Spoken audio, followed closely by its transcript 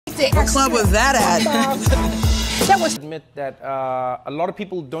sticks. What club was that at? That was. Admit that a lot of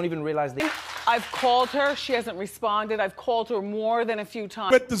people don't even realize they. I've called her. She hasn't responded. I've called her more than a few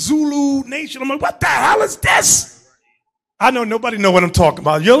times. With the Zulu Nation, I'm like, what the hell is this? I know nobody know what I'm talking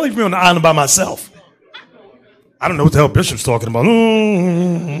about. You'll leave me on the island by myself. I don't know what the hell Bishop's talking about.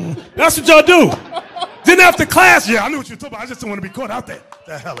 That's what y'all do. Then after class, yeah, I knew what you were talking about. I just don't want to be caught out there.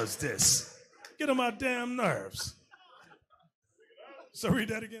 The hell is this? Get on my damn nerves. So read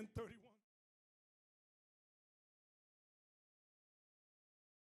that again, 31.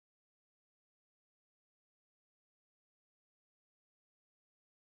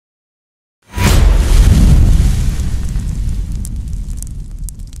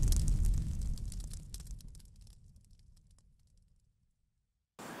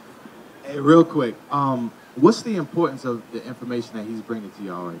 Hey, real quick, what's the importance of the information that he's bringing to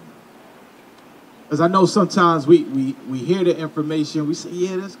y'all right now? Because I know sometimes we hear the information, we say,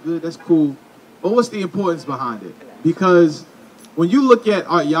 yeah, that's good, that's cool, but what's the importance behind it? Because when you look at,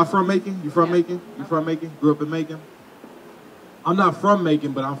 y'all from Macon? You from Macon? You from Macon? Grew up in Macon? I'm not from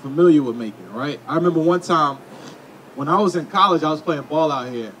Macon, but I'm familiar with Macon, right? I remember one time when I was in college, I was playing ball out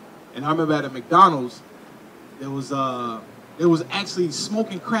here, and I remember at a McDonald's, there was actually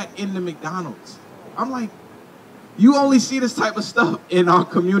smoking crack in the McDonald's. I'm like, you only see this type of stuff in our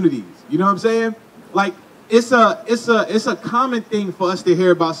communities. You know what I'm saying? Like, it's a common thing for us to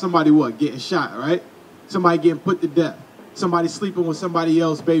hear about somebody getting shot, right? Somebody getting put to death. Somebody sleeping with somebody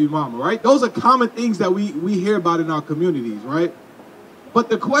else's baby mama, right? Those are common things that we hear about in our communities, right? But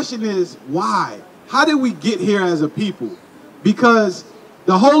the question is, why? How did we get here as a people? Because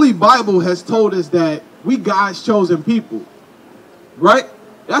the Holy Bible has told us that we God's chosen people. Right?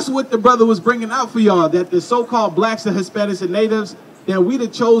 That's what the brother was bringing out for y'all, that the so-called blacks and Hispanics and natives, that we the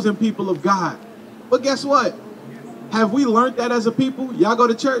chosen people of God. But guess what? Have we learned that as a people? Y'all go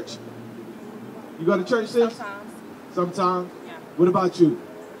to church? You go to church, sis? Sometimes. Sometimes? Yeah. What about you?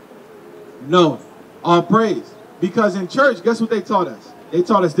 No. All praise. Because in church, guess what they taught us? They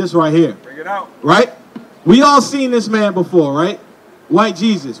taught us this right here. Bring it out. Right? We all seen this man before, right? White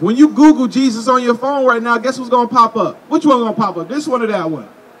Jesus. When you Google Jesus on your phone right now, guess what's going to pop up? Which one going to pop up? This one or that one?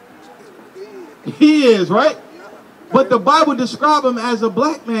 He is, right? But the Bible describes him as a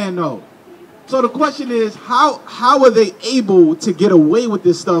black man, though. So the question is, how are they able to get away with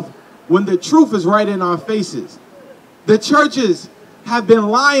this stuff when the truth is right in our faces? The churches have been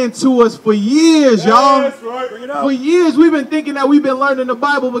lying to us for years, y'all. For years, we've been thinking that we've been learning the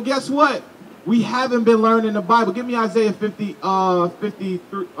Bible, but guess what? We haven't been learning the Bible. Give me Isaiah 53, 1.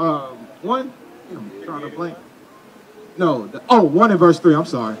 I'm trying to blank. No, 1 and verse 3. I'm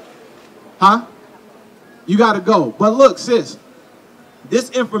sorry. Huh? You got to go. But look, sis,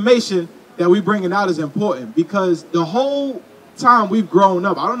 this information that we bringing out is important because the whole time we've grown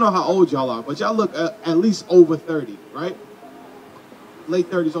up, I don't know how old y'all are, but y'all look at least over 30, right? Late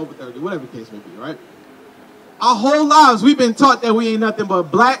 30s, over 30, whatever the case may be, right? Our whole lives, we've been taught that we ain't nothing but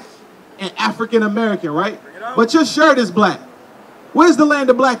black and African American, right? But your shirt is black. Where's the land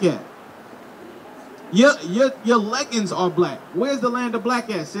of black at? Your leggings are black. Where's the land of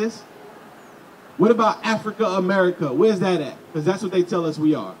black at, sis? What about Africa America? Where's that at? Because that's what they tell us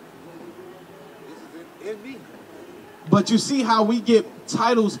we are. But you see how we get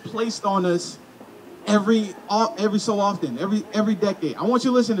titles placed on us every so often, every decade. I want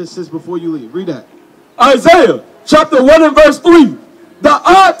you to listen to this, sis, before you leave. Read that. Isaiah chapter 1 and verse 3. The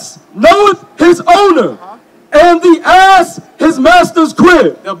ox knoweth his owner, and the ass his master's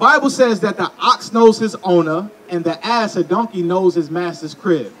crib. The Bible says that the ox knows his owner, and the ass, a donkey, knows his master's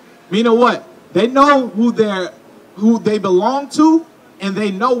crib. Meaning what? They know who they belong to, and they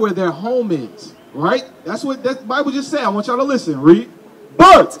know where their home is. Right? That's what the Bible just said. I want y'all to listen. Read.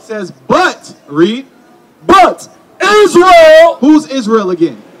 But, it says, but, read. But Israel. Who's Israel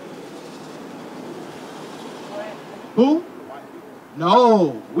again? Who?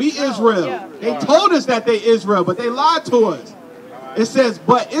 No, we Israel. Yeah. They told us that they Israel, but they lied to us. It says,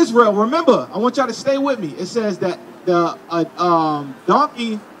 but Israel. Remember, I want y'all to stay with me. It says that the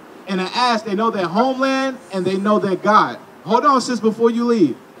donkey and an ass, they know their homeland and they know their God. Hold on, sis, before you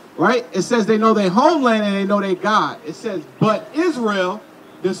leave. Right? It says they know their homeland and they know their God. It says, but Israel,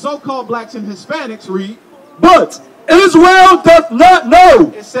 the so-called blacks and Hispanics, read. But Israel doth not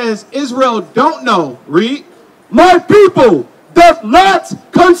know. It says Israel don't know. Read. My people doth not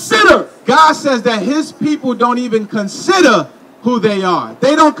consider. God says that his people don't even consider who they are.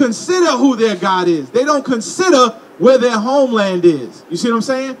 They don't consider who their God is. They don't consider where their homeland is. You see what I'm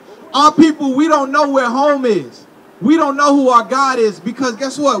saying? Our people, we don't know where home is. We don't know who our God is because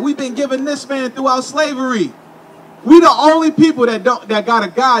guess what? We've been given this man throughout slavery. We the only people that got a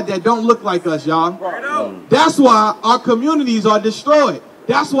God that don't look like us, y'all. That's why our communities are destroyed.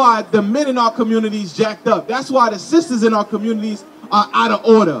 That's why the men in our communities jacked up. That's why the sisters in our communities are out of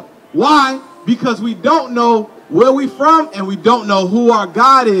order. Why? Because we don't know where we from and we don't know who our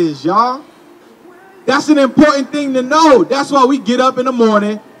God is, y'all. That's an important thing to know. That's why we get up in the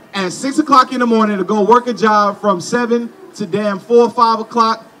morning at 6 o'clock in the morning to go work a job from 7 to damn 4 or 5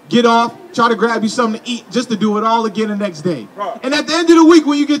 o'clock. Get off, try to grab you something to eat just to do it all again the next day. And at the end of the week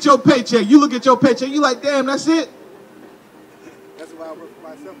when you get your paycheck, you look at your paycheck, you like, damn, that's it? That's why I work for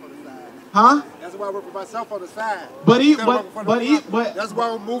myself on the side. Huh? That's why I work for myself on the side. But that's why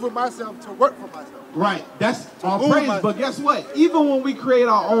I'm moving myself to work for myself. Right, that's our praise. But guess what? Even when we create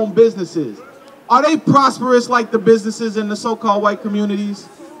our own businesses, are they prosperous like the businesses in the so-called white communities?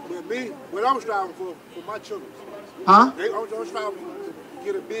 With me, what I'm striving for my children. Huh? I'm striving to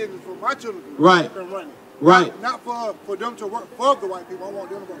get a business for my children. Right. And run it. Right. Not for them to work for the white people. I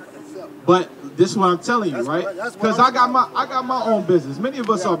want them to work for themselves. But this is what I'm telling you, right? Because I got my own business. Many of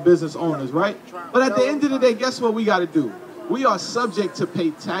us are business owners, right? But at the end of the day, guess what we got to do? We are subject to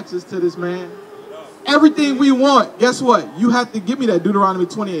pay taxes to this man. Everything we want, guess what? You have to give me that Deuteronomy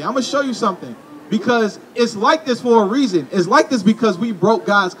 28. I'm going to show you something. Because it's like this for a reason. It's like this because we broke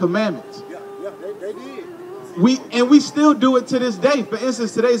God's commandments. Yeah, they did. We still do it to this day. For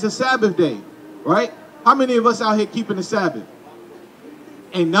instance, today's a Sabbath day, right? How many of us out here keeping the Sabbath?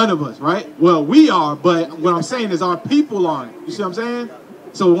 Ain't none of us, right? Well, we are, but what I'm saying is our people aren't. You see what I'm saying?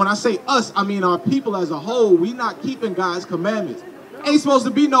 So when I say us, I mean our people as a whole. We not keeping God's commandments. Ain't supposed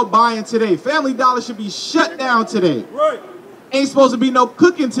to be no buying today. Family Dollar should be shut down today. Right. Ain't supposed to be no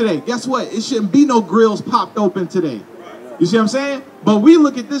cooking today. Guess what? It shouldn't be no grills popped open today. You see what I'm saying? But we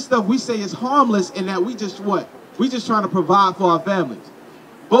look at this stuff, we say it's harmless and that we just what? We just trying to provide for our families.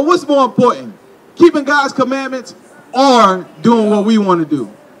 But what's more important? Keeping God's commandments or doing what we want to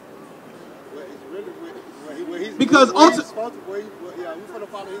do? Because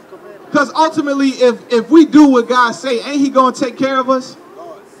ultimately, if we do what God say, ain't he going to take care of us?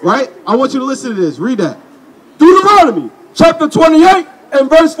 Right? I want you to listen to this. Read that. Deuteronomy chapter 28 and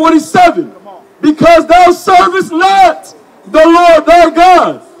verse 47. Because thou servest not the Lord thy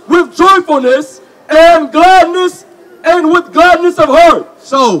God with joyfulness and gladness and with gladness of heart.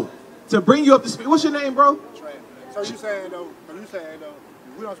 So, to bring you up to speed, what's your name, bro? So you saying though,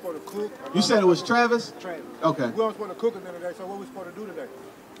 we don't supposed to cook? You said it was Travis? Travis. Okay. We don't supposed to cook today, so what we supposed to do today?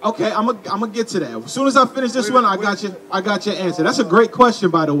 Okay, I'm gonna get to that. As soon as I finish this one, I got your answer. That's a great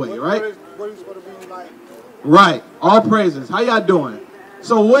question, by the way, right? What is supposed to be like? Right. All praises. How y'all doing?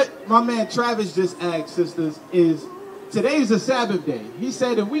 So what my man Travis just asked, sisters, is today's a Sabbath day. He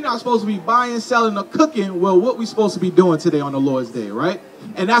said if we're not supposed to be buying, selling, or cooking, well, what we supposed to be doing today on the Lord's Day, right?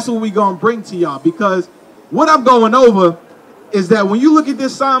 And that's what we gonna bring to y'all, because what I'm going over is that when you look at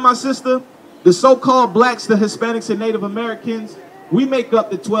this sign, my sister, the so-called blacks, the Hispanics, and Native Americans, we make up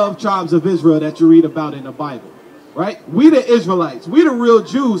the 12 tribes of Israel that you read about in the Bible, right? We the Israelites. We the real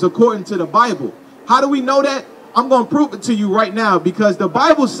Jews according to the Bible. How do we know that? I'm going to prove it to you right now, because the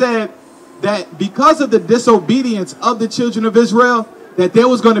Bible said that because of the disobedience of the children of Israel, that there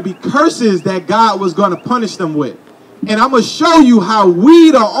was going to be curses that God was going to punish them with. And I'm going to show you how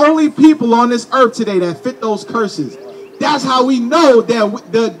we the only people on this earth today that fit those curses. That's how we know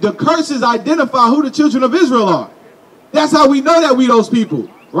that the curses identify who the children of Israel are. That's how we know that we those people,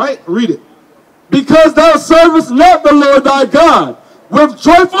 right? Read it. Because thou servest not the Lord thy God with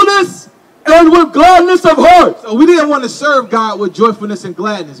joyfulness and with gladness of heart. So we didn't want to serve God with joyfulness and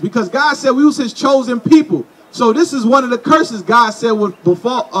gladness, because God said we was his chosen people. So this is one of the curses God said would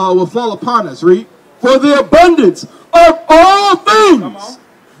fall upon us. Read. For the abundance of all things.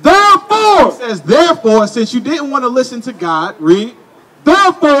 Therefore, it says, therefore, since you didn't want to listen to God, read.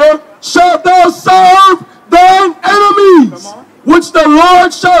 Therefore shalt thou serve thine enemies, which the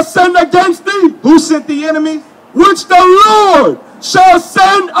Lord shall send against thee. Who sent the enemy? Which the Lord shall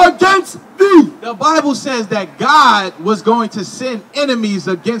send against thee. The Bible says that God was going to send enemies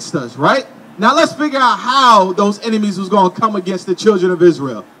against us, right? Now let's figure out how those enemies was going to come against the children of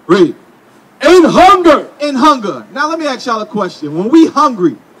Israel. Read. In hunger. In hunger. Now let me ask y'all a question. When we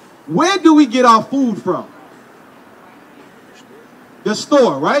hungry, where do we get our food from? The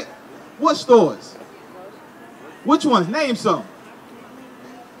store, right? What stores? Which ones? Name some.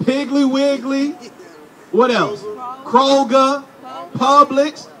 Piggly Wiggly. What else? Kroger,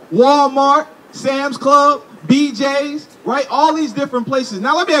 Publix, Walmart, Sam's Club, BJ's, right? All these different places.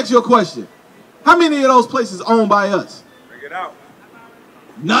 Now let me ask you a question. How many of those places owned by us? Bring it out.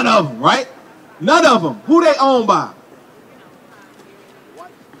 None of them, right? None of them. Who they owned by?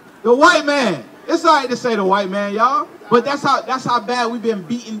 The white man. It's all right to say the white man, y'all. But that's how bad we've been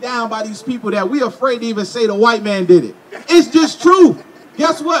beaten down by these people that we afraid to even say the white man did it. It's just true.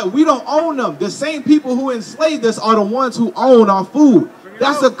 Guess what? We don't own them. The same people who enslaved us are the ones who own our food.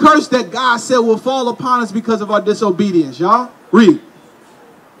 That's a curse that God said will fall upon us because of our disobedience, y'all. Read.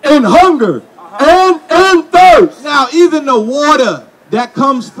 In hunger and in thirst. Now, even the water that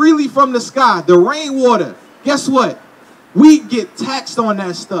comes freely from the sky, the rainwater, guess what? We get taxed on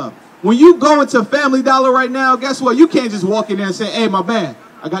that stuff. When you go into Family Dollar right now, guess what? You can't just walk in there and say, hey, my man,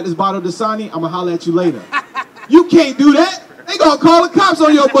 I got this bottle of Dasani. I'm going to holler at you later. You can't do that. They going to call the cops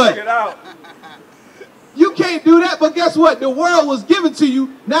on your butt. Get out. You can't do that, but guess what? The world was given to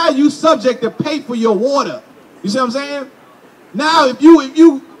you. Now you subject to pay for your water. You see what I'm saying? Now, if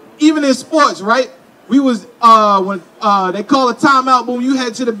you even in sports, right? We was, when they call a timeout, but when you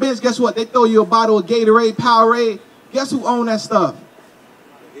head to the bench, guess what? They throw you a bottle of Gatorade, Powerade. Guess who own that stuff?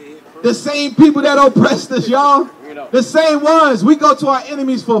 The same people that oppressed us, y'all. The same ones. We go to our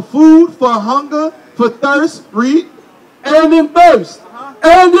enemies for food, for hunger, for thirst. Read. And in thirst.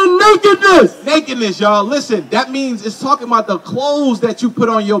 And in nakedness. Nakedness, y'all. Listen, that means it's talking about the clothes that you put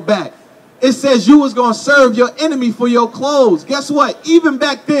on your back. It says you was going to serve your enemy for your clothes. Guess what? Even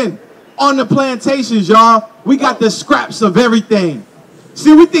back then, on the plantations, y'all, we got the scraps of everything.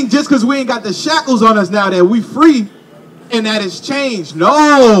 See, we think just because we ain't got the shackles on us now that we free and that it's changed.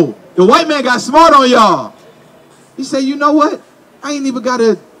 No. The white man got smart on y'all. He said, you know what? I ain't even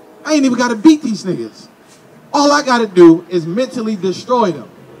gotta beat these niggas. All I gotta do is mentally destroy them.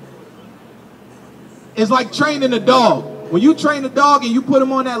 It's like training a dog. When you train a dog and you put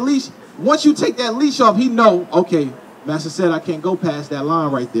him on that leash, once you take that leash off, he know, okay, master said I can't go past that line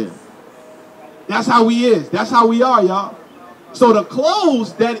right there. That's how he is. That's how we are, y'all. So the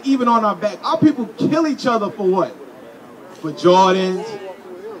clothes that even on our back, our people kill each other for what? For Jordans,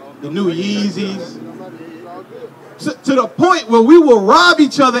 the new Yeezys. To the point where we will rob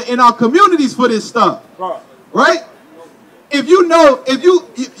each other in our communities for this stuff. Right? If you know,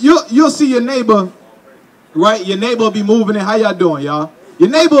 you'll see your neighbor, right? Your neighbor will be moving in. How y'all doing, y'all? Your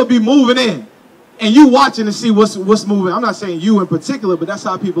neighbor will be moving in. And you watching to see what's moving. I'm not saying you in particular, but that's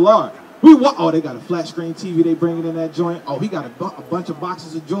how people are. Oh, they got a flat screen TV they bringing in that joint. Oh, he got a bunch of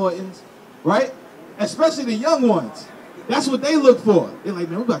boxes of Jordans, right? Especially the young ones. That's what they look for. They're like,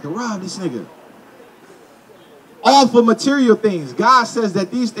 man, we about to rob this nigga. All for material things. God says that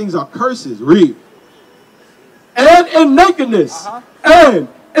these things are curses. Read. And in nakedness. And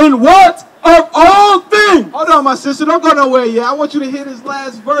in what of all things. Hold on, my sister. Don't go nowhere yet. I want you to hear this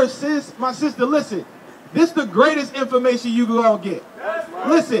last verse, sis. My sister, listen. This is the greatest information you gonna get.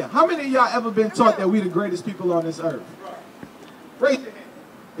 Listen, how many of y'all ever been taught that we the greatest people on this earth? Raise your hand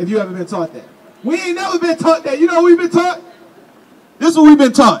if you ever been taught that. We ain't never been taught that. You know what we've been taught? This is what we've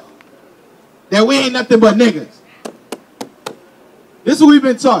been taught. That we ain't nothing but niggas. This is what we've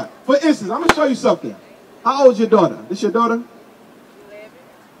been taught. For instance, I'm going to show you something. How old is your daughter? This your daughter? 11.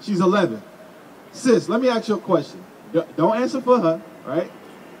 She's 11. Sis, let me ask you a question. Don't answer for her, right?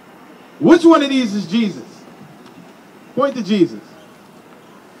 Which one of these is Jesus? Point to Jesus.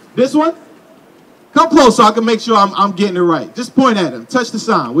 This one? Come close so I can make sure I'm getting it right. Just point at him. Touch the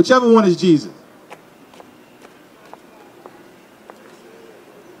sign. Whichever one is Jesus.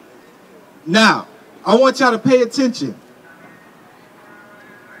 Now, I want y'all to pay attention.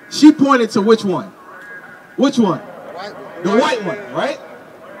 She pointed to which one? Which one? The white one, right?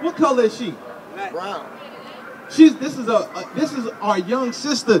 What color is she? Brown. This is our young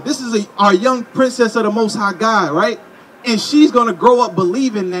sister. This is our young princess of the Most High God, right? And she's going to grow up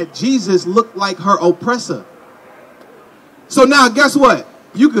believing that Jesus looked like her oppressor. So now, guess what?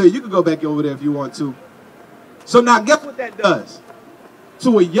 You could go back over there if you want to. So now, guess what that does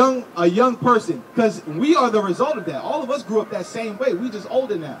to a young person? Because we are the result of that. All of us grew up that same way. We just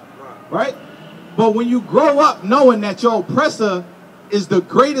older now, right? But when you grow up knowing that your oppressor is the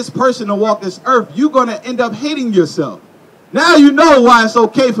greatest person to walk this earth, you're going to end up hating yourself. Now you know why it's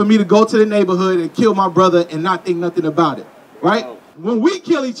okay for me to go to the neighborhood and kill my brother and not think nothing about it, right? When we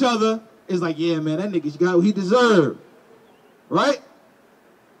kill each other, it's like, yeah, man, that nigga's got what he deserved, right?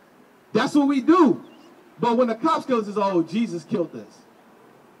 That's what we do. But when the cops kill us, it's, oh, Jesus killed us.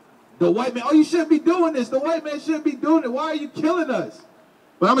 The white man, oh, you shouldn't be doing this. The white man shouldn't be doing it. Why are you killing us?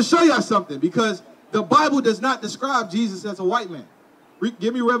 But I'm going to show y'all something, because the Bible does not describe Jesus as a white man.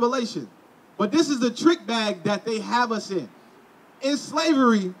 Give me Revelation. But this is the trick bag that they have us in. In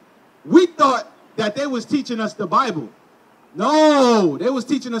slavery, we thought that they was teaching us the Bible. No, they was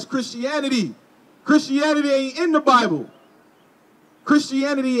teaching us Christianity. Christianity ain't in the Bible.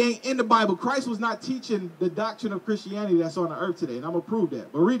 Christianity ain't in the Bible. Christ was not teaching the doctrine of Christianity that's on the earth today, and I'm going to prove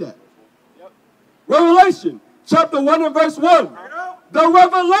that. But read that. Revelation chapter 1 and verse 1. The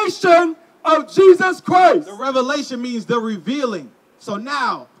revelation of Jesus Christ. The revelation means the revealing. So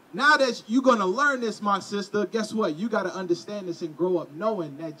now that you're going to learn this, my sister, guess what? You got to understand this and grow up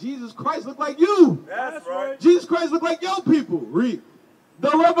knowing that Jesus Christ looked like you. That's right. Jesus Christ looked like your people. Read.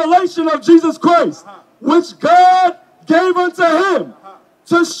 The revelation of Jesus Christ, which God gave unto him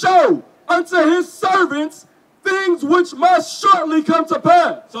to show unto his servants things which must shortly come to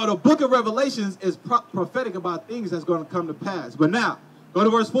pass. So the book of Revelations is prophetic about things that's going to come to pass. But now, go to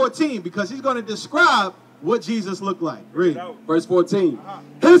verse 14, because he's going to describe what Jesus looked like. Read. Verse 14.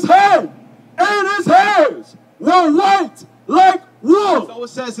 His head and his hairs were white like wool. So it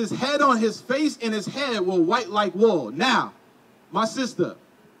says his head on his face and his head were white like wool. Now, my sister,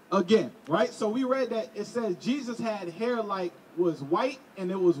 again, right? So we read that it says Jesus had hair like was white and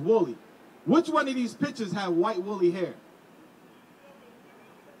it was woolly. Which one of these pictures have white woolly hair?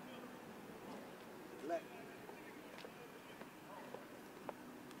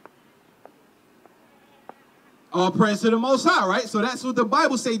 All praise to the Most High, right? So that's what the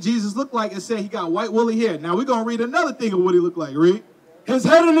Bible say Jesus looked like. It said he got white woolly hair. Now we're going to read another thing of what he looked like. Read. His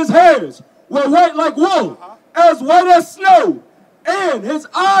head and his hairs were white like wool, as white as snow, and his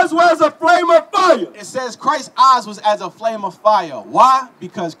eyes were as a flame of fire. It says Christ's eyes was as a flame of fire. Why?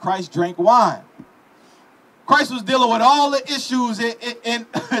 Because Christ drank wine. Christ was dealing with all the issues in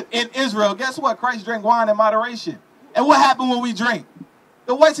Israel. Guess what? Christ drank wine in moderation. And what happened when we drink?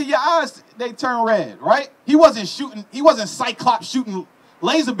 The whites of your eyes, they turn red, right? He wasn't Cyclops shooting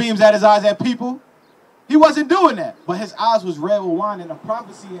laser beams at his eyes at people. He wasn't doing that. But his eyes was red with wine, and the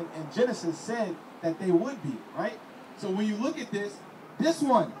prophecy in Genesis said that they would be, right? So when you look at this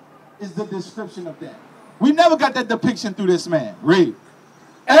one is the description of that. We never got that depiction through this man. Read.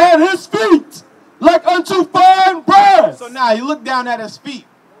 And his feet like unto fine brass. So now you look down at his feet.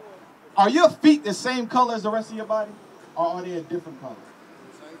 Are your feet the same color as the rest of your body? Or are they a different color?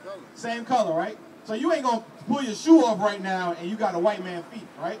 Same color, right? So you ain't going to pull your shoe off right now and you got a white man feet,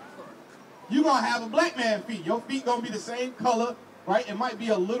 right? You're going to have a black man feet. Your feet going to be the same color, right? It might be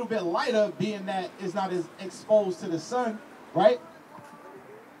a little bit lighter being that it's not as exposed to the sun, right?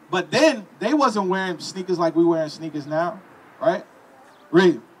 But then they wasn't wearing sneakers like we wearing sneakers now, right?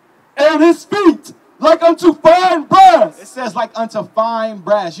 Read. And his feet like unto fine brass. It says like unto fine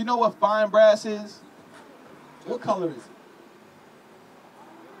brass. You know what fine brass is? What color is it?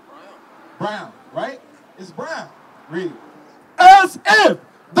 Brown, right? It's brown. Read. As if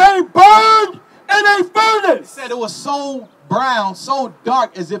they burned in a furnace. It said it was so brown, so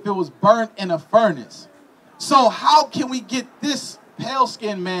dark, as if it was burned in a furnace. So how can we get this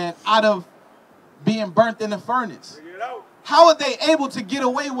pale-skinned man out of being burnt in a furnace? How are they able to get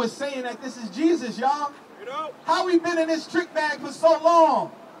away with saying that this is Jesus, y'all? How we been in this trick bag for so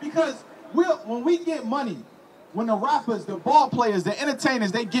long? Because when we get money, when the rappers, the ball players, the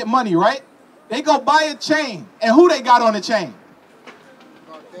entertainers, they get money, right? They go buy a chain. And who they got on the chain?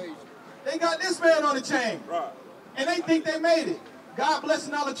 They got this man on the chain. And they think they made it. God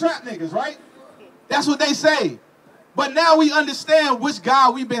blessing all the trap niggas, right? That's what they say. But now we understand which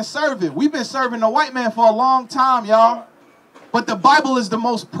God we've been serving. We've been serving the white man for a long time, y'all. But the Bible is the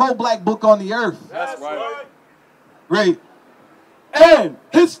most pro-black book on the earth. That's right. Right. And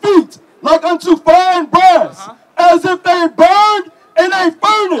his feet like unto fine brass, as if they burned in a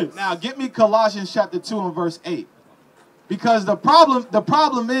furnace. Now get me Colossians chapter 2 and verse 8. Because the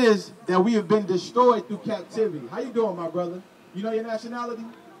problem is that we have been destroyed through captivity. How you doing, my brother? You know your nationality?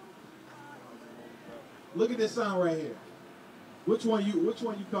 Look at this sign right here. Which one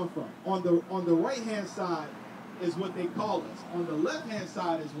you come from? On the right hand side is what they call us. On the left hand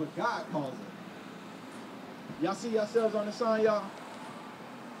side is what God calls us. Y'all see yourselves on the sign, y'all?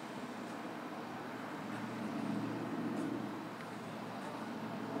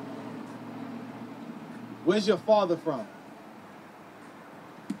 Where's your father from?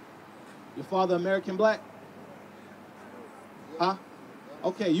 Your father American black? Huh?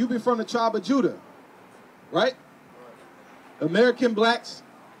 Okay, you be from the tribe of Judah, right? American blacks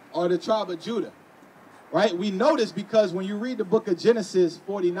are the tribe of Judah, right? We know this because when you read the book of Genesis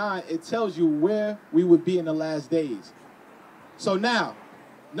 49, it tells you where we would be in the last days. So now,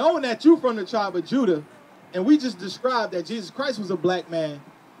 knowing that you're from the tribe of Judah, and we just described that Jesus Christ was a black man,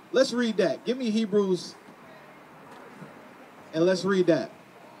 let's read that. Give me Hebrews, and let's read that.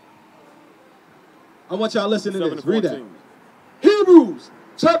 I want y'all to listen to this. Read that. Hebrews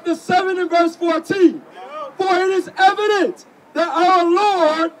chapter 7 and verse 14. For it is evident that our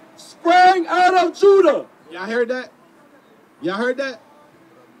Lord sprang out of Judah. Y'all heard that? Y'all heard that?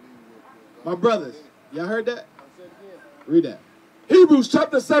 My brothers, y'all heard that? Read that. Hebrews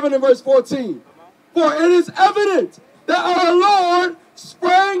chapter 7 and verse 14. For it is evident that our Lord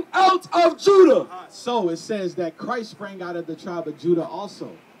sprang out of Judah. So it says that Christ sprang out of the tribe of Judah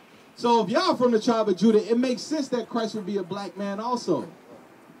also. So if y'all from the tribe of Judah, it makes sense that Christ would be a black man also. You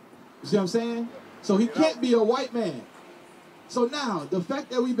see what I'm saying? So he can't be a white man. So now, the fact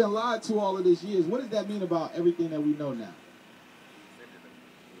that we've been lied to all of these years, what does that mean about everything that we know now?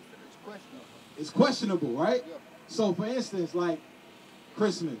 It's questionable, right? So for instance, like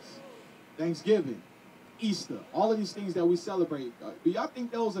Christmas, Thanksgiving, Easter, all of these things that we celebrate, do y'all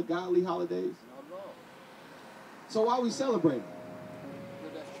think those are godly holidays? So why are we celebrating?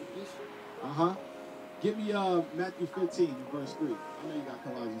 Uh-huh. Give me Matthew 15, verse 3. I know you got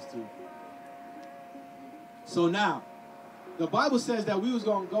Colossians 2. So now, the Bible says that we was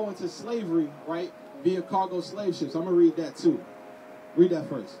going to go into slavery, right, via cargo slave ships. I'm going to read that too. Read that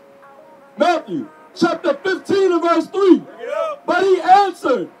first. Matthew chapter 15 and verse 3. But he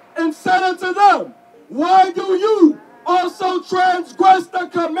answered and said unto them, why do you also transgress the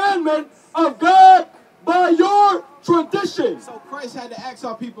commandment of God by your tradition? So Christ had to ask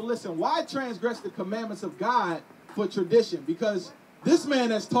our people, listen, why transgress the commandments of God for tradition? Because this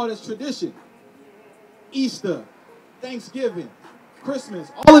man has taught us tradition. Easter, Thanksgiving,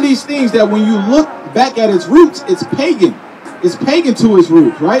 Christmas, all of these things that when you look back at its roots, it's pagan. It's pagan to its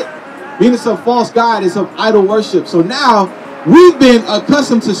roots, right? Being it's a false god, it's of idol worship. So now we've been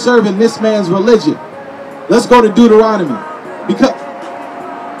accustomed to serving this man's religion. Let's go to Deuteronomy. Because Is it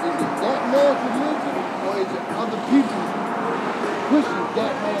that man's religion, or is it other people pushing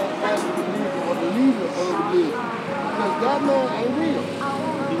that man as a religion or the leader of the religion? Because that man ain't real.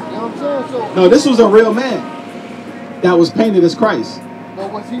 You know what I'm saying? So, no, this was a real man that was painted as Christ.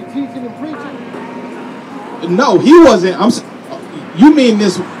 but was he teaching and preaching? No, he wasn't. You mean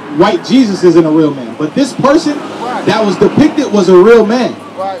this white Jesus isn't a real man, but this person that was depicted was a real man.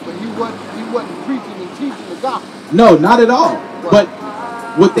 Right, but he wasn't preaching and teaching the gospel. No, not at all. But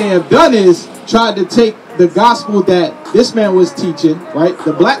what they have done is tried to take the gospel that this man was teaching, right,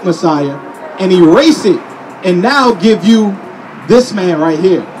 the black Messiah, and erase it, and now give you this man right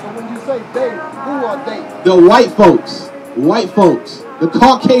here. So when you say they, who are they? The white folks, the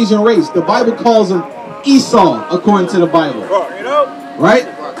Caucasian race. The Bible calls them Esau, according to the Bible. Right?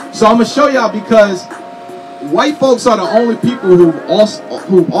 So I'm gonna show y'all, because white folks are the only people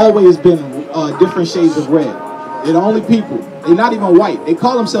who've always been different shades of red. They're the only people. They're not even white. They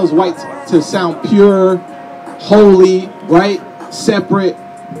call themselves white to sound pure, holy, right, separate,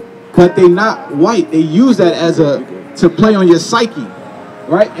 but they're not white. They use that as to play on your psyche,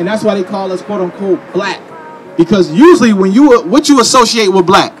 right? And that's why they call us quote unquote black, because usually when what you associate with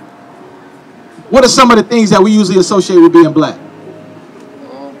black, what are some of the things that we usually associate with being black?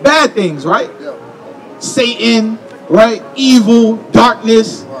 Bad things, right? Satan, right? Evil,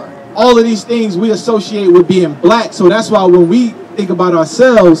 darkness, all of these things we associate with being black. So that's why when we think about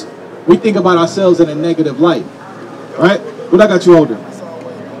ourselves, we think about ourselves in a negative light, right? What I got you older?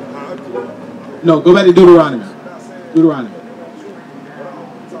 No, go back to Deuteronomy.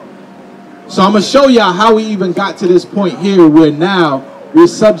 So I'm going to show y'all how we even got to this point here where now we're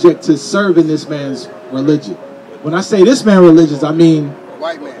subject to serving this man's religion. When I say this man's religion, I mean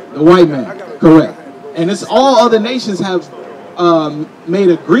the white man, correct. And it's all other nations have made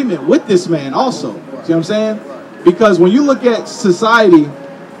agreement with this man also. See what I'm saying? Because when you look at society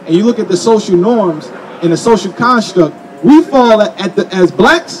and you look at the social norms and the social construct, we fall as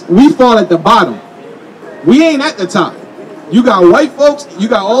blacks, we fall at the bottom. We ain't at the top. You got white folks, you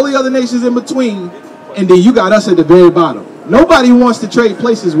got all the other nations in between, and then you got us at the very bottom. Nobody wants to trade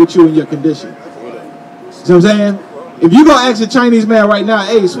places with you in your condition. See what I'm saying? If you gonna ask a Chinese man right now,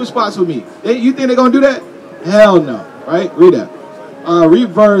 hey, switch spots with me, you think they're gonna do that? Hell no, right? Read that. Read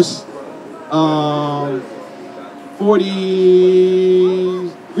verse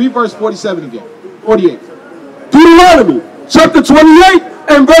 47 again. 48. Deuteronomy chapter 28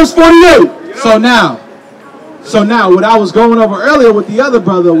 and verse 48. So now, what I was going over earlier with the other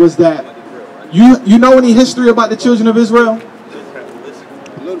brother was that you know any history about the children of Israel? A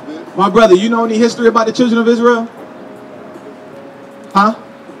little bit. My brother, you know any history about the children of Israel? Huh?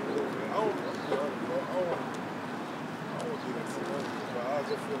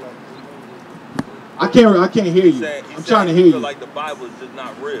 I can't hear you. I'm trying to hear you. Like the Bible is just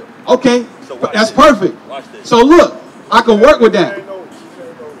not real. Okay, So that's perfect. Watch this. So look, I can work with that.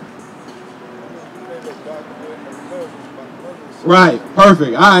 Right,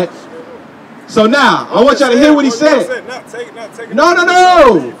 perfect. All right. So now I want y'all to hear what he said. No.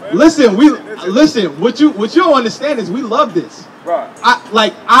 Listen, What you don't understand is we love this. Right.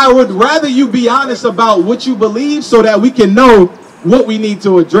 I would rather you be honest about what you believe so that we can know what we need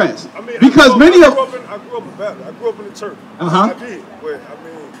to address. I mean, because I grew up in Baptist. I grew up in the church. I did. But, I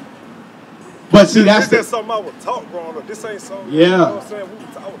mean, but see, that's something I was taught growing up. This ain't something. Yeah. You know what I'm saying?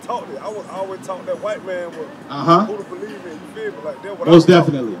 I was taught that. I always taught that white man was who to believe in. You feel me? Like that. Most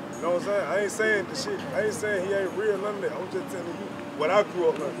definitely. Taught. You know what I'm saying? I ain't saying the shit. I ain't saying he ain't real, none of that. I'm just telling you what I grew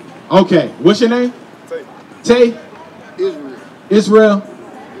up learning. Okay. What's your name? Tay. Tay? Israel?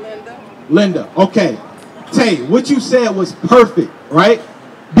 Linda. Okay. Tay, what you said was perfect, right?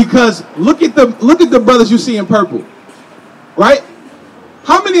 Because look at the brothers you see in purple, right?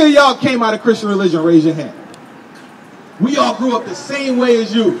 How many of y'all came out of Christian religion? Raise your hand. We all grew up the same way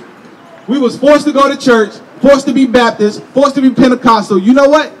as you. We was forced to go to church, forced to be Baptist, forced to be Pentecostal. You know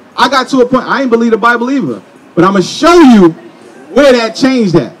what? I got to a point, I ain't believe the Bible either. But I'm going to show you where that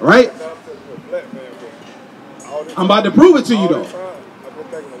changed at, right? I'm about to prove it to you, though.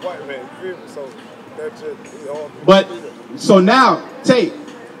 But, so now, Tay,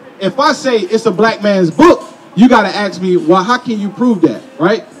 if I say it's a black man's book, you got to ask me, well, how can you prove that,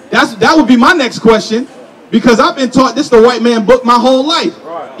 right? That would be my next question, because I've been taught this is the white man book my whole life.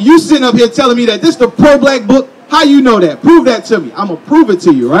 Right. You sitting up here telling me that this is the pro-black book. How you know that? Prove that to me. I'm going to prove it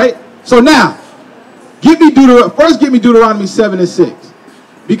to you, right? So now, first give me Deuteronomy 7 and 6.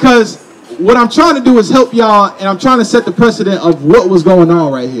 Because what I'm trying to do is help y'all, and I'm trying to set the precedent of what was going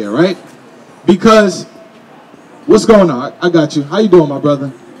on right here, right? Because, what's going on? I got you. How you doing, my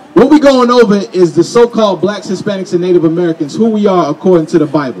brother? What we going over is the so-called blacks, Hispanics, and Native Americans, who we are according to the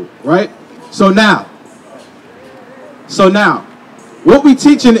Bible, right? So now, what we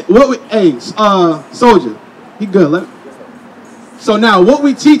teaching, hey, soldier, he good. So now, what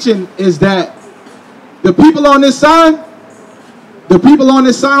we teaching is that the people on this sign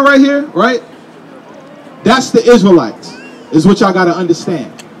right here, right? That's the Israelites, is what y'all got to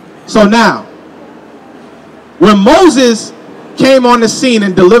understand. So now, when Moses came on the scene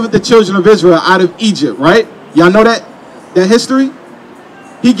and delivered the children of Israel out of Egypt, right? Y'all know that history?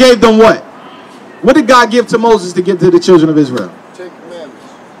 He gave them what? What did God give to Moses to give to the children of Israel? 10 commandments.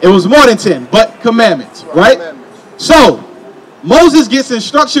 It was more than 10, but commandments, right? Commandments. So, Moses gets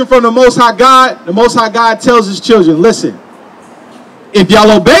instruction from the Most High God. The Most High God tells his children, listen, if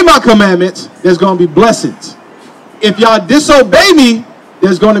y'all obey my commandments, there's going to be blessings. If y'all disobey me,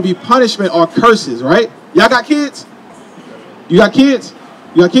 there's going to be punishment or curses, right? Y'all got kids? You got kids?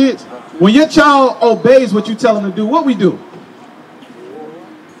 You got kids? When your child obeys what you tell them to do, what we do?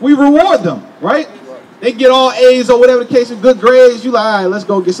 We reward them, right? They get all A's or whatever the case is, good grades. You like, all right, let's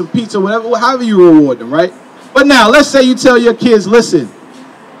go get some pizza, whatever, however you reward them, right? But now, let's say you tell your kids, listen,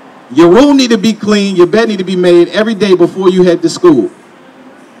 your room need to be clean, your bed need to be made every day before you head to school.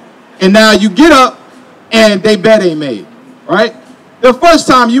 And now you get up and they bed ain't made, right? The first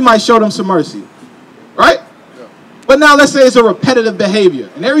time you might show them some mercy, right? Yeah. But now let's say it's a repetitive behavior.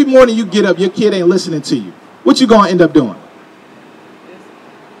 And every morning you get up, your kid ain't listening to you. What you going to end up doing?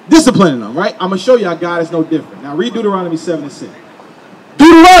 Disciplining them, right? I'm going to show y'all God is no different. Now read Deuteronomy 7 and 6.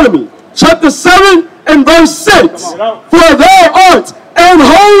 Deuteronomy chapter 7 and verse 6. For thou art an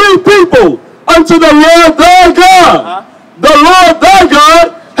holy people unto the Lord thy God. The Lord thy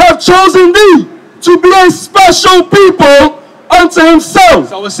God hath chosen thee to be a special people unto himself.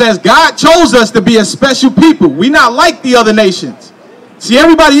 So it says God chose us to be a special people. We not like the other nations. See,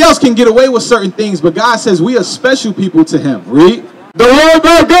 everybody else can get away with certain things, but God says we are special people to him. Read. The Lord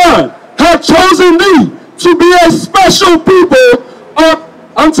thy God hath chosen thee to be a special people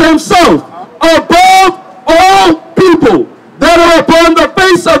unto himself, above all people that are upon the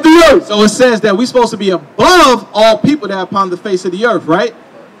face of the earth. So it says that we're supposed to be above all people that are upon the face of the earth, right?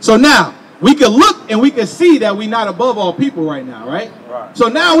 So now, we can look and we can see that we're not above all people right now, right? So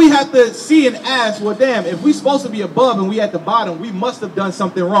now we have to see and ask, well, damn, if we're supposed to be above and we at the bottom, we must have done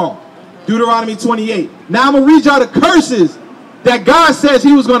something wrong. Deuteronomy 28. Now I'm going to read y'all the curses that God says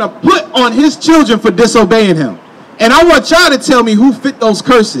he was going to put on his children for disobeying him. And I want y'all to tell me who fit those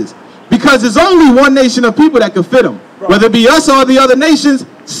curses. Because there's only one nation of people that can fit them. Whether it be us or the other nations,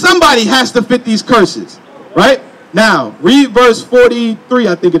 somebody has to fit these curses. Right? Now, read verse 43,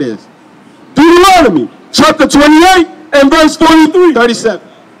 I think it is. Deuteronomy chapter 28 and verse 43.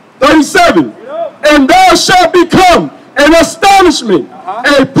 37. And thou shalt become an astonishment,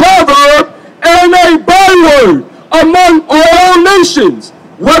 a proverb, and a byword among all nations,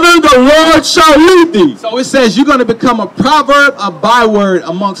 whether the Lord shall lead thee. So it says you're going to become a proverb, a byword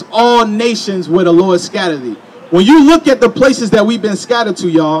amongst all nations where the Lord scattered thee. When you look at the places that we've been scattered to,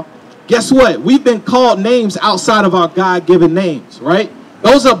 y'all, guess what? We've been called names outside of our God-given names, right?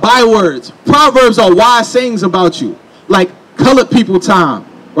 Those are bywords. Proverbs are wise sayings about you, like colored people time,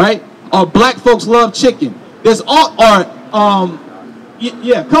 right? Or black folks love chicken. There's all, or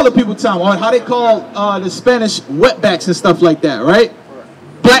Yeah, colored people time, or how they call the Spanish wetbacks and stuff like that, right?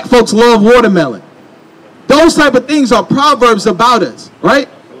 Black folks love watermelon. Those type of things are proverbs about us, right?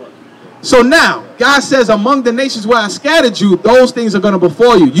 So now, God says, among the nations where I scattered you, those things are going to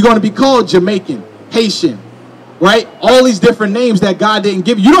befall you. You're going to be called Jamaican, Haitian, right? All these different names that God didn't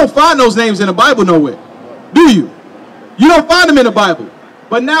give you. You don't find those names in the Bible nowhere, do you? You don't find them in the Bible.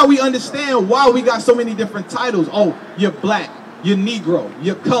 But now we understand why we got so many different titles. Oh, you're black, you're Negro,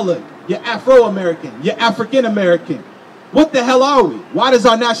 you're colored, you're Afro-American, you're African-American. What the hell are we? Why does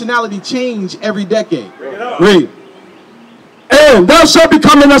our nationality change every decade? Read. And thou shalt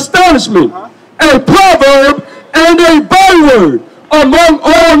become an astonishment, a proverb, and a byword among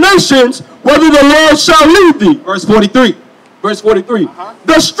all nations, whether the Lord shall lead thee. Verse 43. Verse 43.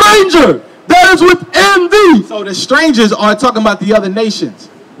 The stranger that is within thee. So the strangers are talking about the other nations.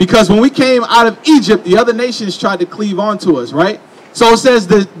 Because when we came out of Egypt, the other nations tried to cleave onto us, right? So it says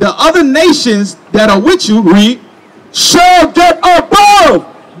the other nations that are with you, read, shall get above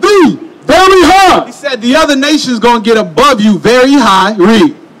thee very high. He said the other nations going to get above you very high,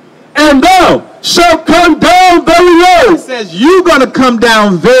 read. And thou shalt come down very low. It says you're going to come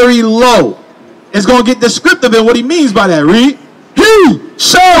down very low. It's going to get descriptive in what he means by that, read. He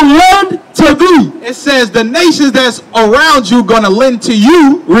shall lend to thee. It says the nations that's around you going to lend to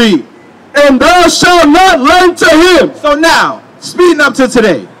you, read. And thou shalt not lend to him. So now, speeding up to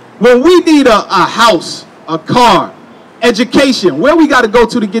today, when we need a house, a car, education, where we got to go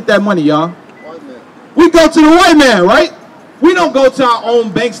to get that money, y'all? We go to the white man, right? We don't go to our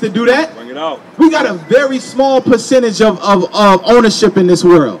own banks to do that. Bring it out. We got a very small percentage of ownership in this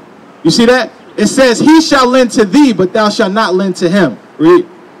world. You see that? It says, he shall lend to thee, but thou shalt not lend to him. Read.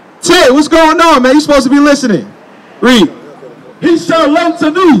 Tay, what's going on, man? You're supposed to be listening. Read. He shall lend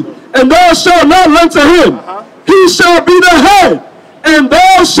to thee, and thou shalt not lend to him. He shall be the head, and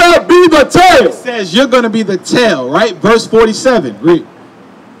thou shalt be the tail. It says you're going to be the tail, right? Verse 47. Read.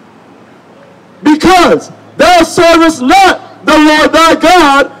 Because thou servest not the Lord thy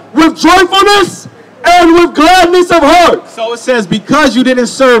God with joyfulness and with gladness of heart. So it says, because you didn't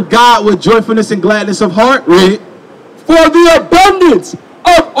serve God with joyfulness and gladness of heart, read. For the abundance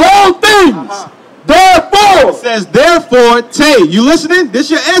of all things, therefore. It says, therefore, Tay, you listening?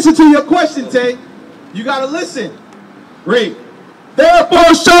 This is your answer to your question, Tay. You got to listen. Read.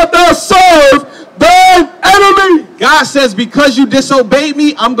 Therefore shalt thou serve thine enemy. God says, because you disobeyed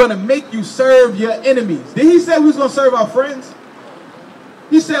me, I'm going to make you serve your enemies. Did he say we was going to serve our friends?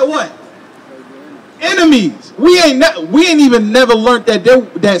 He said what? Enemies. We ain't even never learned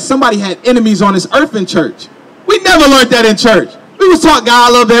that somebody had enemies on this earth in church. We never learned that in church. We was taught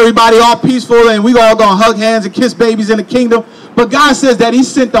God love everybody, all peaceful, and we all gonna hug hands and kiss babies in the kingdom. But God says that he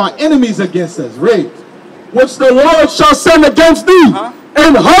sent our enemies against us. Read. Which the Lord shall send against thee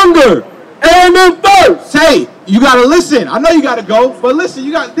in hunger and in thirst. Hey, you gotta listen. I know you gotta go, but listen,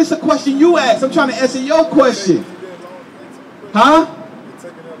 this is a question you asked. I'm trying to answer your question. Huh?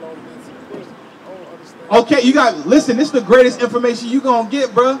 Okay, listen, this is the greatest information you gonna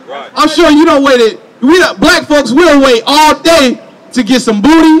get, bro. Right. I'm sure you don't wait it. Black folks, we'll wait all day to get some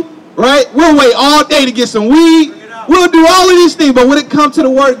booty, right? We'll wait all day to get some weed. We'll do all of these things, but when it comes to the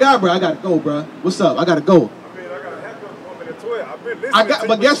word of God, bro, I gotta go, bro. What's up? I gotta go.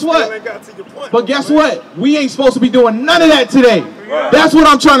 But guess what? But guess what? We ain't supposed to be doing none of that today. Right. That's what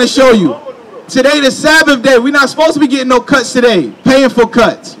I'm trying to show you. Today, the Sabbath day, we're not supposed to be getting no cuts today. Paying for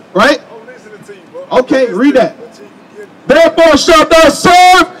cuts, right? Okay, read that. Therefore shalt thou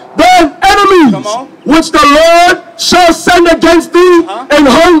serve thine enemies, which the Lord shall send against thee in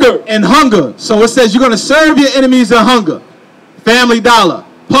hunger. In hunger. So it says you're going to serve your enemies in hunger. Family Dollar,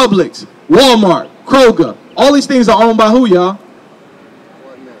 Publix, Walmart, Kroger. All these things are owned by who, y'all?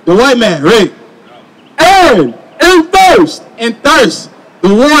 The white man, right? And in thirst. In thirst.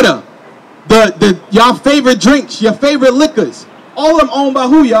 The water. Y'all favorite drinks, your favorite liquors. All of them owned by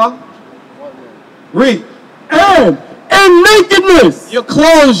who, y'all? Read. And in nakedness. Your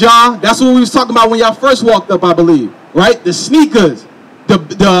clothes, y'all. That's what we was talking about when y'all first walked up, I believe. Right? The sneakers,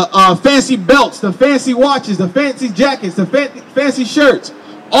 the fancy belts, the fancy watches, the fancy jackets, the fancy shirts.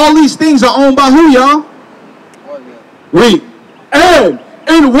 All these things are owned by who, y'all? Read. And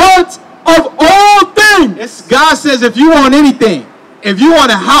in want of all things. God says if you want anything, if you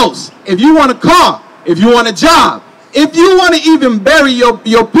want a house, if you want a car, if you want a job, if you want to even bury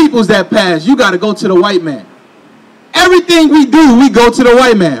your peoples that pass, you got to go to the white man. Everything we do, we go to the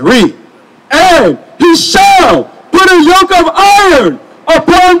white man. Read. And he shall put a yoke of iron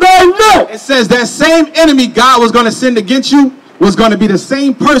upon thy neck. It says that same enemy God was going to send against you was going to be the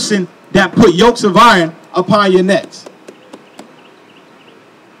same person that put yokes of iron upon your necks.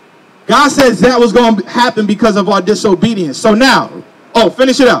 God says that was going to happen because of our disobedience. So now,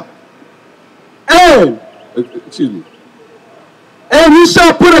 finish it out. And he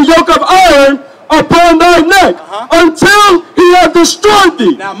shall put a yoke of iron upon thy neck until he hath destroyed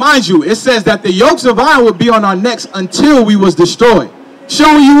thee. Now, mind you, it says that the yokes of iron would be on our necks until we was destroyed.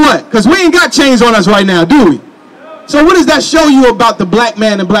 Showing you what? Because we ain't got chains on us right now, do we? So what does that show you about the black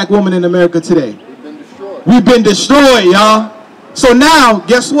man and black woman in America today? We've been destroyed. We've been destroyed, y'all. So now,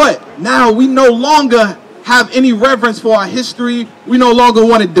 guess what? Now we no longer have any reverence for our history. We no longer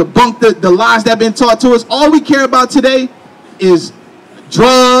want to debunk the lies that have been taught to us. All we care about today is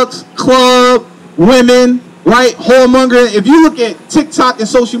drugs, club, women, right? Whoremongering. If you look at TikTok and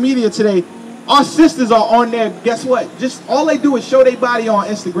social media today, our sisters are on there. Guess what? Just all they do is show their body on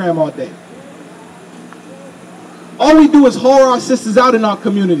Instagram all day. All we do is whore our sisters out in our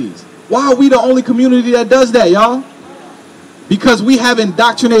communities. Why are we the only community that does that, y'all? Because we have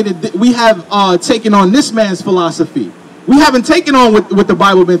indoctrinated, we have taken on this man's philosophy. We haven't taken on what the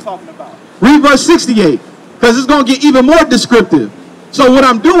Bible been talking about. Read verse 68, because it's going to get even more descriptive. So what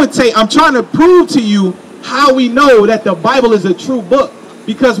I'm doing, Tate, I'm trying to prove to you how we know that the Bible is a true book.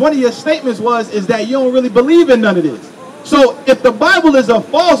 Because one of your statements is that you don't really believe in none of this. So if the Bible is a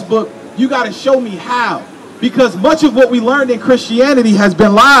false book, you got to show me how. Because much of what we learned in Christianity has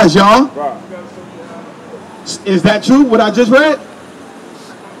been lies, y'all. Is that true, what I just read?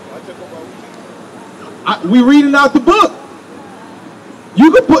 We reading out the book.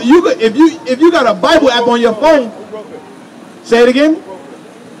 If you got a Bible app on your phone, say it again.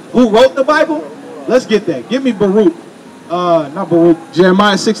 Who wrote the Bible? Let's get that. Give me Baruch. Not Baruch.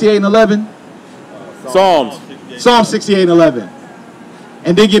 Jeremiah 68:11. Psalm 68:11.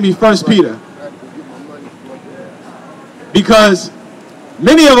 And then give me 1 Peter. Because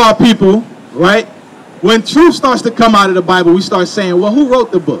many of our people, right, when truth starts to come out of the Bible, we start saying, well, who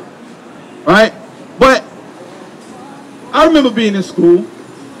wrote the book? Right? But I remember being in school,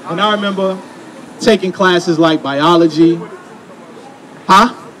 and I remember taking classes like biology.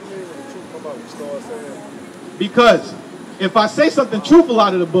 Because if I say something truthful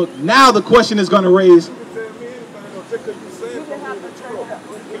out of the book, now the question is going to raise.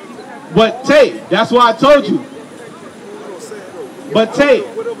 But Tate, that's why I told you. But Tate,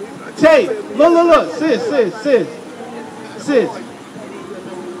 look, sis.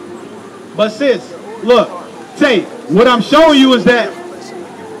 But sis, look, Tate, what I'm showing you is that,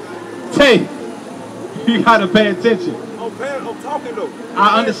 Tate, you gotta pay attention. I'm talking though.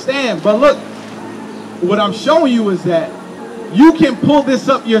 I understand, but look, what I'm showing you is that you can pull this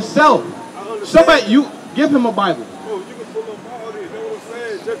up yourself. Somebody, you give him a Bible. Bro, you can pull up all this. You know what I'm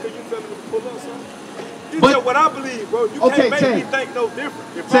saying? Just because you tell me to pull up something. You But- tell what I believe, bro. You Okay, can't make Tay. me think no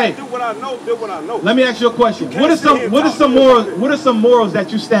different. If Tay. I do what I know, do what I know. Let me ask you a question. You can't What are sit here and talk to me morals? about What are some morals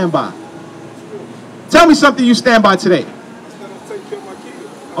that you stand by? Tell me something you stand by today. Instead of taking care of my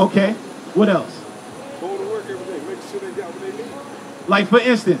kids, Okay. What else? going to work every day, making sure they got what they need. Like for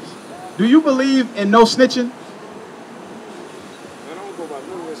instance, do you believe in no snitching? Man, I don't go by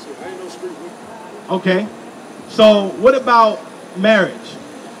none of that shit. I ain't no street nigga. Okay. So what about marriage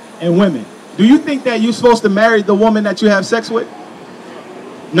and women? Do you think that you're supposed to marry the woman that you have sex with?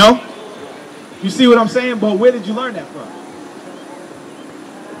 No? You see what I'm saying? But where did you learn that from?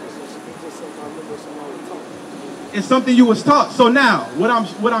 It's something you was taught. So now,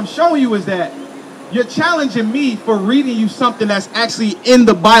 what I'm showing you is that you're challenging me for reading you something that's actually in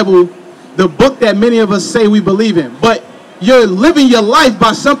the Bible, the book that many of us say we believe in. But you're living your life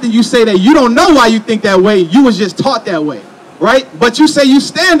by something you say that you don't know why you think that way. You was just taught that way, right? But you say you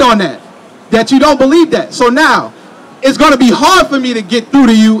stand on that you don't believe that. So now, it's going to be hard for me to get through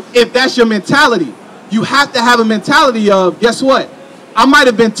to you if that's your mentality. You have to have a mentality of, guess what? I might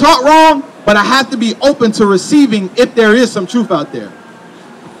have been taught wrong, but I have to be open to receiving if there is some truth out there.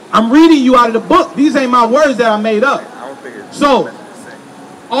 I'm reading you out of the book. These ain't my words that I made up. So,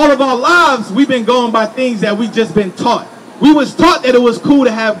 all of our lives, we've been going by things that we just been taught. We was taught that it was cool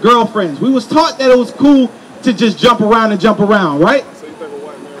to have girlfriends. We was taught that it was cool to just jump around, right? So you think a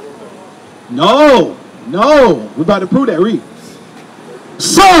white man wrote that? No. We're about to prove that. Read.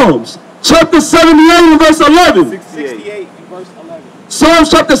 Psalms chapter 78 and verse 11. 68 verse 11. Psalms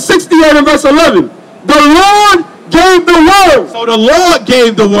chapter 68 and verse 11. The Lord gave the word. So the Lord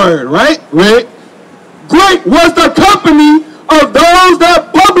gave the word, right? Rick? Great was the company of those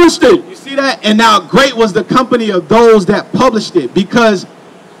that published it. You see that? And now great was the company of those that published it, because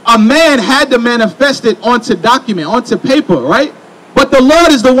a man had to manifest it onto document, onto paper, right? But the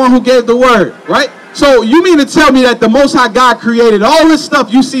Lord is the one who gave the word, right? So you mean to tell me that the Most High God created all this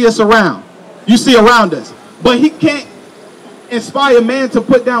stuff you see us around, you see around us, but he can't, inspire man to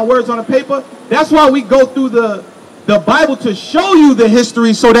put down words on a paper. That's why we go through the Bible to show you the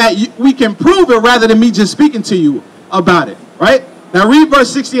history so that we can prove it rather than me just speaking to you about it, right? Now read verse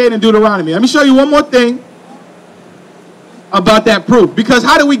 68 in Deuteronomy. Let me show you one more thing about that proof. Because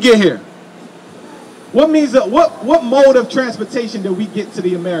how did we get here? What mode of transportation did we get to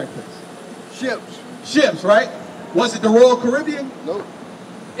the Americas? Ships. Ships, right? Was it the Royal Caribbean? Nope.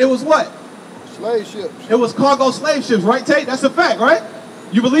 It was what? Slave ships. It was cargo slave ships, right, Tate? That's a fact, right?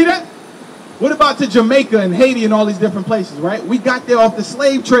 You believe that? What about to Jamaica and Haiti and all these different places, right? We got there off the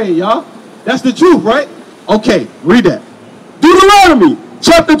slave trade, y'all. That's the truth, right? Okay, read that. Deuteronomy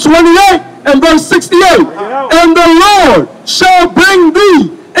chapter 28 and verse 68. And the Lord shall bring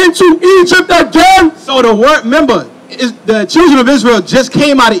thee into Egypt again. So the word, remember, the children of Israel just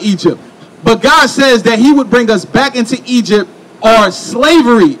came out of Egypt. But God says that he would bring us back into Egypt, or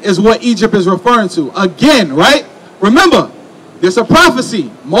slavery is what Egypt is referring to. Again, right? Remember, there's a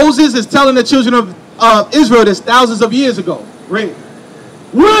prophecy. Moses is telling the children of Israel this thousands of years ago. Read.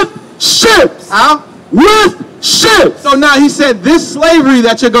 With ships. How? With ships. So now he said this slavery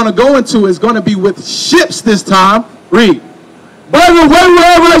that you're going to go into is going to be with ships this time. Read. By the way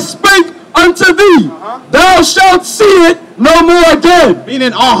wherever I spake unto thee, thou shalt see it no more again.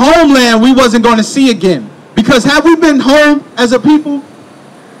 Meaning our homeland we wasn't going to see again. Because have we been home as a people?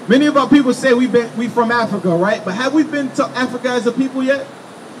 Many of our people say we from Africa, right? But have we been to Africa as a people yet?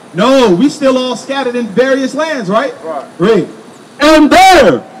 No, we still all scattered in various lands, right? Right. Read. And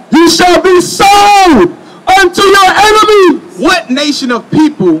there you shall be sold unto your enemies. What nation of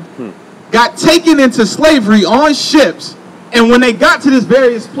people got taken into slavery on ships, and when they got to these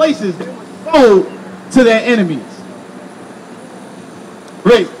various places, they were sold to their enemies?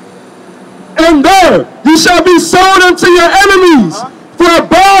 Read. And there you shall be sold unto your enemies for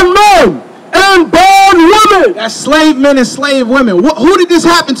bondmen and bondwomen. That's slave men and slave women. Who did this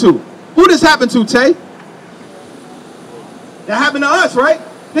happen to? Who did this happen to, Tay? That happened to us, right?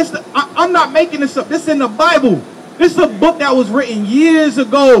 I'm not making this up. This is in the Bible. This is a book that was written years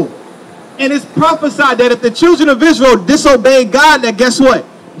ago. And it's prophesied that if the children of Israel disobeyed God, that guess what?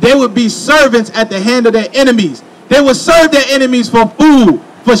 They would be servants at the hand of their enemies. They would serve their enemies for food,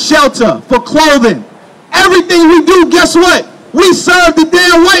 for shelter, for clothing. Everything we do, guess what? We serve the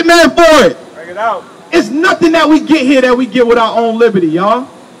damn white man for it. Bring it out. It's nothing that we get here that we get with our own liberty, y'all.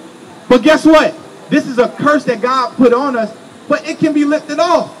 But guess what? This is a curse that God put on us, but it can be lifted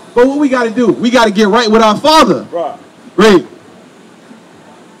off. But what we got to do? We got to get right with our Father. Right. Read.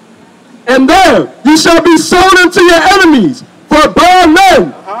 And there you shall be sold unto your enemies for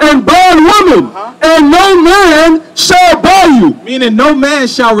bondmen and bondwomen, and no man shall buy you. Meaning no man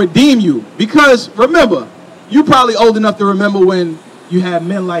shall redeem you. Because remember, you probably old enough to remember when you had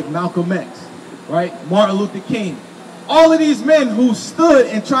men like Malcolm X, right? Martin Luther King. All of these men who stood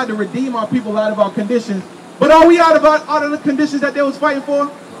and tried to redeem our people out of our conditions. But are we out of the conditions that they was fighting for?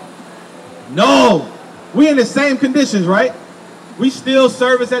 No. We in the same conditions, right? We still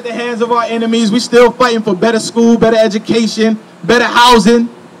service at the hands of our enemies. We still fighting for better school, better education, better housing.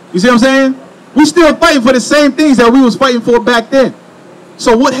 You see what I'm saying? We still fighting for the same things that we was fighting for back then.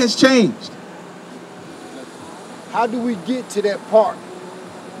 So what has changed? How do we get to that part?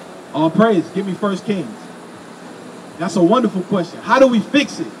 All praise. Give me 1 Kings. That's a wonderful question. How do we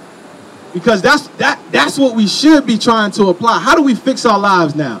fix it? Because that's what we should be trying to apply. How do we fix our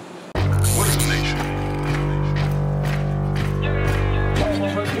lives now? What is the nation?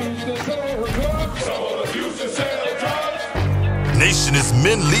 Nation is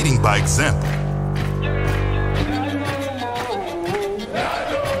men leading by example.